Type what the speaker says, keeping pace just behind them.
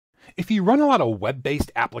If you run a lot of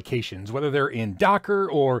web-based applications, whether they're in Docker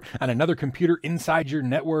or on another computer inside your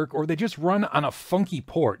network, or they just run on a funky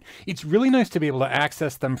port, it's really nice to be able to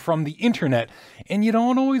access them from the internet, and you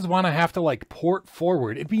don't always want to have to like port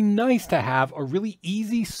forward. It'd be nice to have a really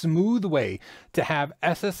easy, smooth way to have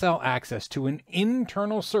SSL access to an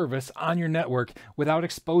internal service on your network without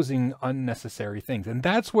exposing unnecessary things. And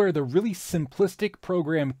that's where the really simplistic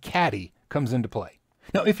program Caddy comes into play.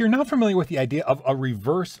 Now, if you're not familiar with the idea of a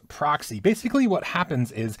reverse proxy, basically what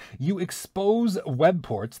happens is you expose web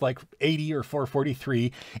ports like 80 or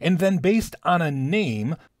 443, and then based on a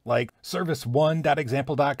name like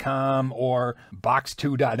service1.example.com or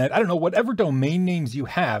box2.net, I don't know, whatever domain names you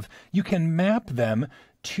have, you can map them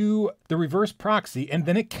to the reverse proxy, and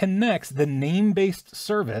then it connects the name-based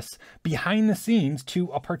service behind the scenes to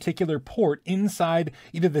a particular port inside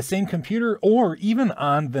either the same computer or even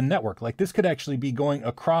on the network. Like this could actually be going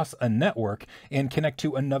across a network and connect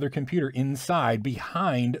to another computer inside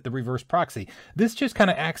behind the reverse proxy. This just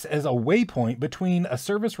kind of acts as a waypoint between a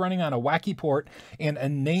service running on a wacky port and a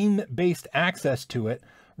name-based access to it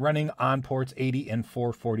running on ports 80 and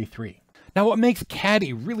 443. Now, what makes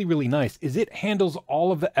Caddy really, really nice is it handles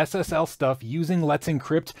all of the SSL stuff using Let's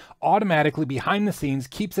Encrypt automatically behind the scenes,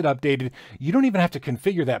 keeps it updated. You don't even have to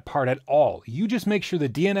configure that part at all. You just make sure the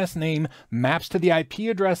DNS name maps to the IP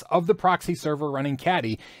address of the proxy server running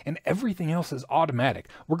Caddy, and everything else is automatic.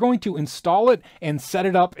 We're going to install it and set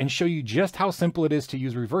it up and show you just how simple it is to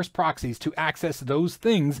use reverse proxies to access those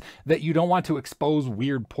things that you don't want to expose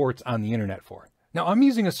weird ports on the internet for. Now, I'm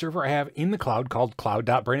using a server I have in the cloud called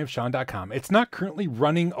cloud.brainofsean.com. It's not currently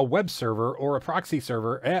running a web server or a proxy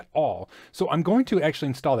server at all, so I'm going to actually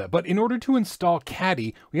install that. But in order to install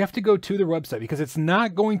Caddy, we have to go to the website because it's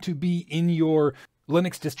not going to be in your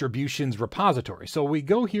Linux distributions repository. So we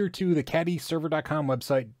go here to the caddyserver.com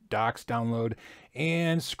website, docs, download,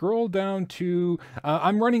 and scroll down to,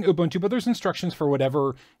 I'm running Ubuntu, but there's instructions for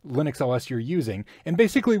whatever Linux OS you're using. And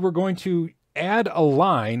basically we're going to add a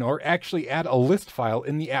line, or actually add a list file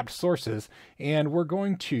in the apt sources, and we're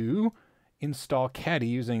going to install Caddy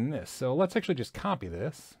using this. So let's actually just copy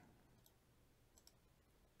this.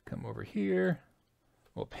 Come over here.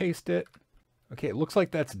 We'll paste it. Okay, it looks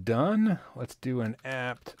like that's done. Let's do an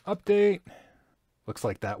apt update. Looks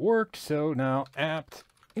like that worked. So now apt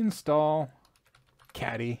install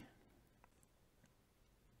Caddy.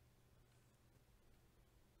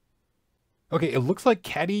 Okay, it looks like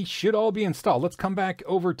Caddy should all be installed. Let's come back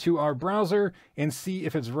over to our browser and see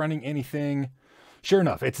if it's running anything. Sure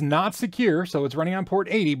enough, it's not secure, so it's running on port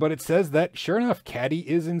 80, but it says that, sure enough, Caddy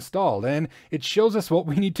is installed, and it shows us what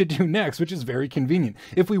we need to do next, which is very convenient.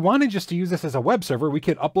 If we wanted just to use this as a web server, we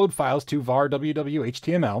could upload files to var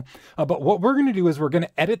www.html, but what we're going to do is we're going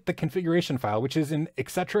to edit the configuration file, which is in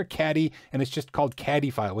etc Caddy, and it's just called Caddy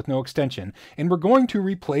file with no extension, and we're going to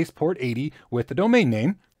replace port 80 with the domain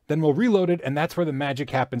name. Then we'll reload it, and that's where the magic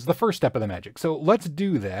happens, the first step of the magic. So let's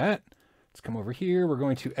do that. Let's come over here. We're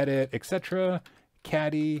going to edit, etc.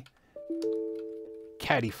 Caddy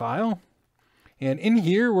file. And in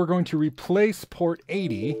here, we're going to replace port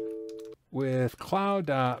 80 with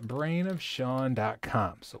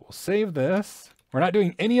cloud.brainofsean.com. So we'll save this. We're not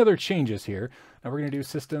doing any other changes here. Now we're going to do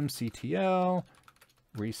systemctl,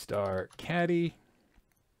 restart Caddy.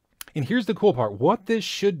 And here's the cool part. What this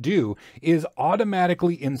should do is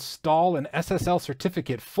automatically install an SSL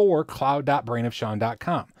certificate for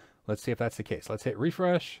cloud.brainofsean.com. Let's see if that's the case. Let's hit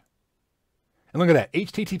refresh. And look at that,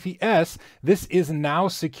 HTTPS, this is now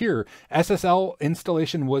secure. SSL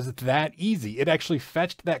installation was that easy. It actually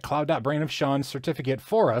fetched that cloud.brainofsean certificate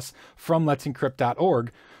for us from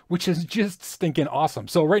let'sencrypt.org, which is just stinking awesome.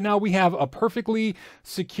 So right now we have a perfectly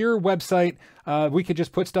secure website. We could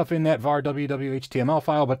just put stuff in that var www.html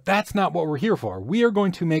file, but that's not what we're here for. We are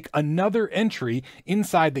going to make another entry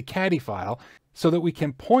inside the Caddy file so that we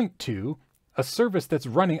can point to a service that's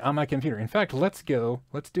running on my computer. In fact, let's do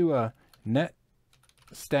a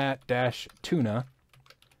netstat-tuna.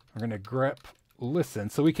 We're going to grep listen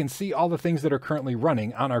so we can see all the things that are currently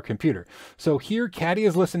running on our computer. So here Caddy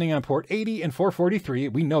is listening on port 80 and 443.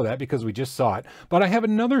 We know that because we just saw it. But I have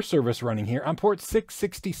another service running here on port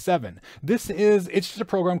 667. It's just a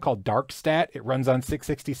program called DarkStat. It runs on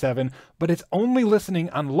 667, but it's only listening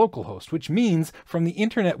on localhost, which means from the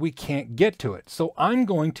internet we can't get to it. So I'm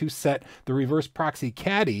going to set the reverse proxy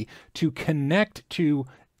Caddy to connect to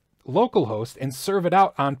localhost and serve it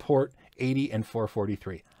out on port 80 and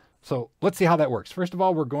 443. So let's see how that works. First of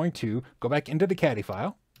all, we're going to go back into the Caddy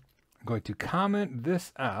file. I'm going to comment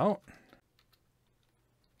this out.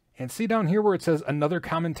 And see down here where it says another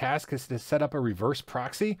common task is to set up a reverse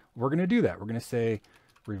proxy. We're going to do that. We're going to say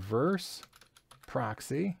reverse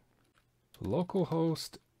proxy.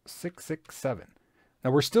 localhost 667. Now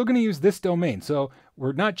we're still going to use this domain, so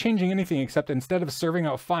we're not changing anything except instead of serving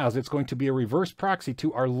out files, it's going to be a reverse proxy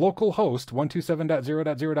to our local host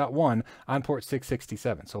 127.0.0.1 on port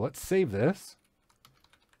 667. So let's save this.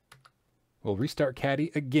 We'll restart Caddy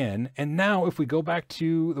again, and now if we go back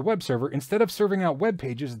to the web server, instead of serving out web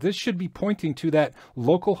pages, this should be pointing to that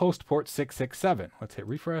local host port 667. Let's hit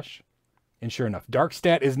refresh. And sure enough,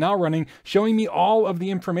 Darkstat is now running, showing me all of the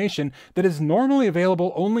information that is normally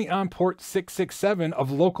available only on port 667 of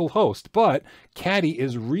localhost, but Caddy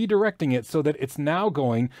is redirecting it so that it's now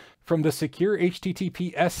going from the secure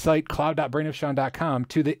HTTPS site cloud.brainofsean.com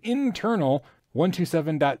to the internal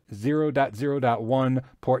 127.0.0.1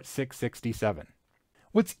 port 667.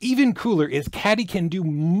 What's even cooler is Caddy can do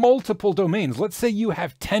multiple domains. Let's say you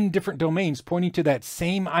have 10 different domains pointing to that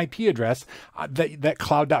same IP address that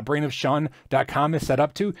cloud.brainofsean.com is set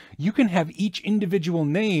up to. You can have each individual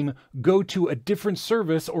name go to a different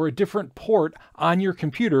service or a different port on your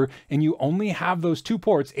computer, and you only have those two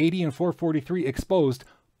ports, 80 and 443, exposed.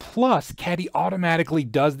 Plus, Caddy automatically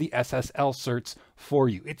does the SSL certs for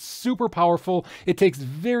you. It's super powerful. It takes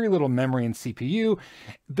very little memory and CPU.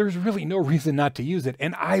 There's really no reason not to use it.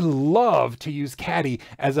 And I love to use Caddy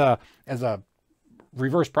as a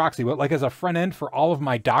reverse proxy, but like as a front end for all of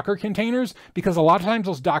my Docker containers, because a lot of times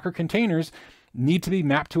those Docker containers need to be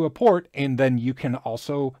mapped to a port, and then you can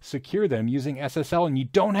also secure them using SSL, and you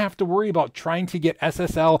don't have to worry about trying to get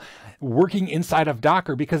SSL working inside of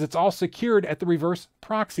Docker because it's all secured at the reverse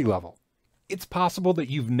proxy level. It's possible that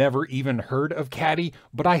you've never even heard of Caddy,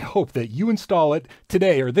 but I hope that you install it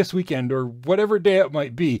today or this weekend or whatever day it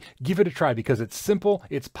might be. Give it a try because it's simple,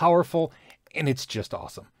 it's powerful, and it's just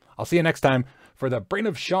awesome. I'll see you next time for the Brain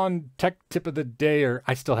of Sean Tech Tip of the Day, or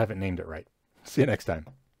I still haven't named it right. See you next time.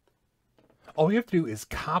 All you have to do is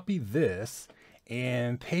copy this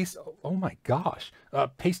and paste. Oh my gosh.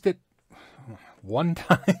 Paste it one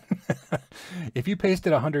time. If you paste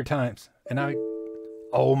it 100 times and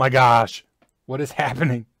oh my gosh, what is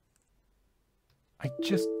happening? I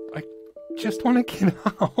just want to get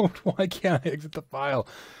out. Why can't I exit the file?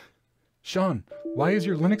 Sean, why is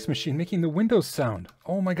your Linux machine making the Windows sound?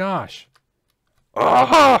 Oh my gosh.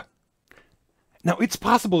 Ah! Now it's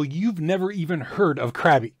possible you've never even heard of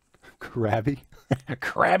Crabby. Crabby?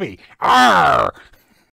 Crabby. Arr!